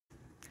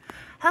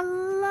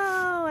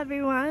Hello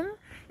everyone!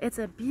 It's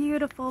a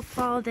beautiful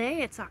fall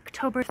day. It's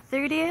October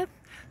 30th,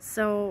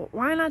 so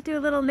why not do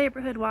a little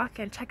neighborhood walk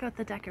and check out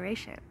the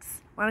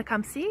decorations? Wanna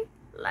come see?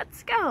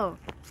 Let's go!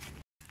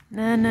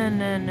 No.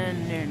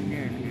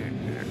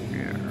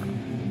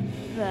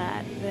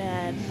 That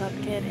red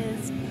bucket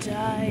is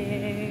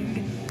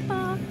dying.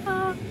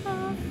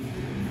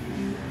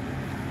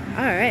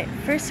 Alright,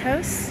 first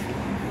house.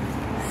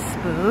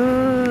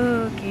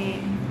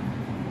 Spooky.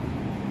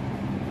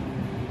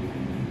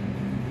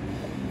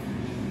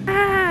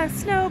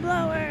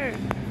 Snowblower!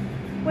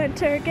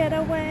 Winter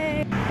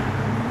getaway!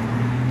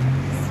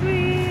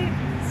 Sweet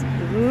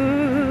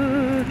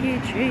spooky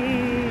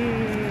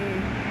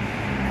tree!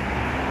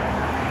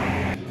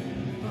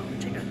 Oh,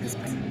 check out this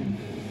place.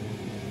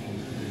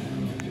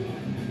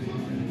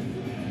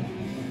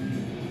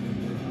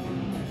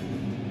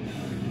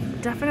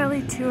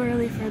 Definitely too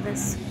early for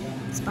this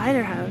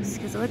spider house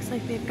because it looks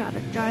like they've got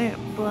a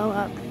giant blow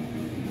up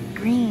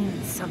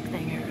green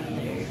something or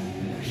other.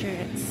 I'm sure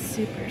it's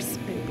super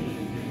spooky.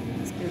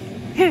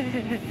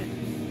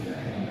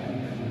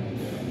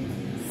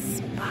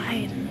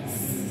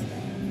 Spiders.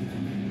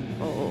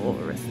 Oh,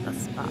 where's the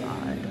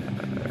spider?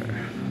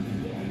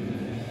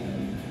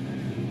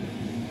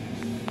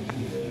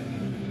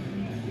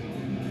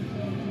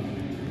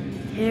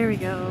 Here we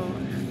go.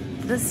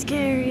 The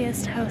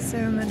scariest house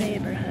in the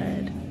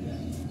neighborhood.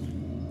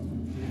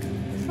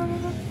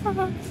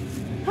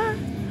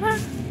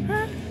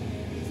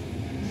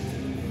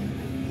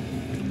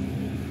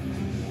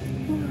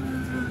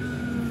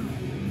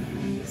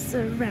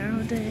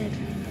 Surrounded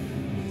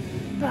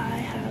by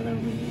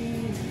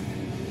Halloween.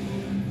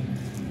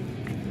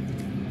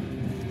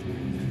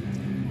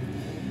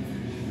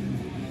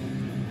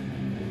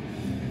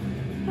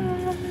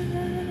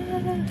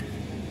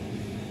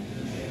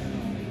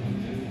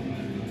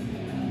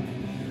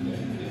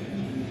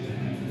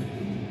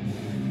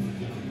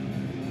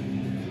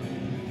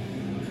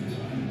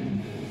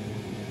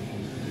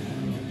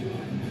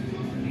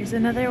 Here's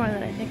another one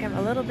that I think I'm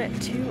a little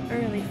bit too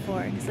early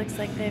for because it looks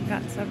like they've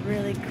got some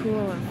really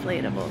cool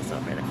inflatables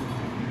over there.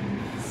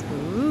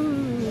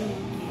 Spooky.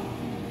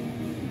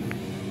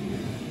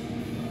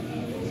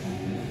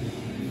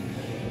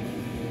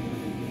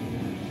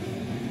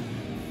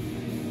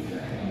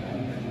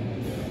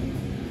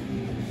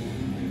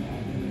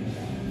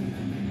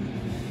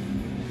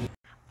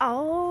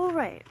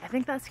 Alright, I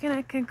think that's going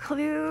to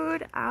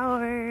conclude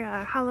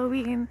our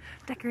Halloween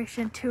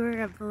decoration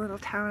tour of the little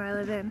town I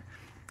live in.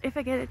 If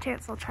I get a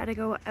chance, I'll try to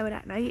go out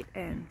at night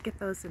and get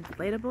those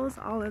inflatables,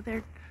 all of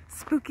their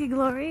spooky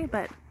glory,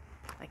 but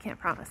I can't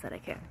promise that I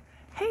can.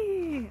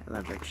 Hey, I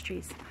love birch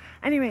trees.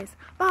 Anyways,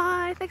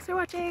 bye! Thanks for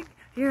watching.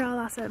 You're all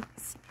awesome.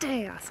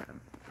 Stay awesome.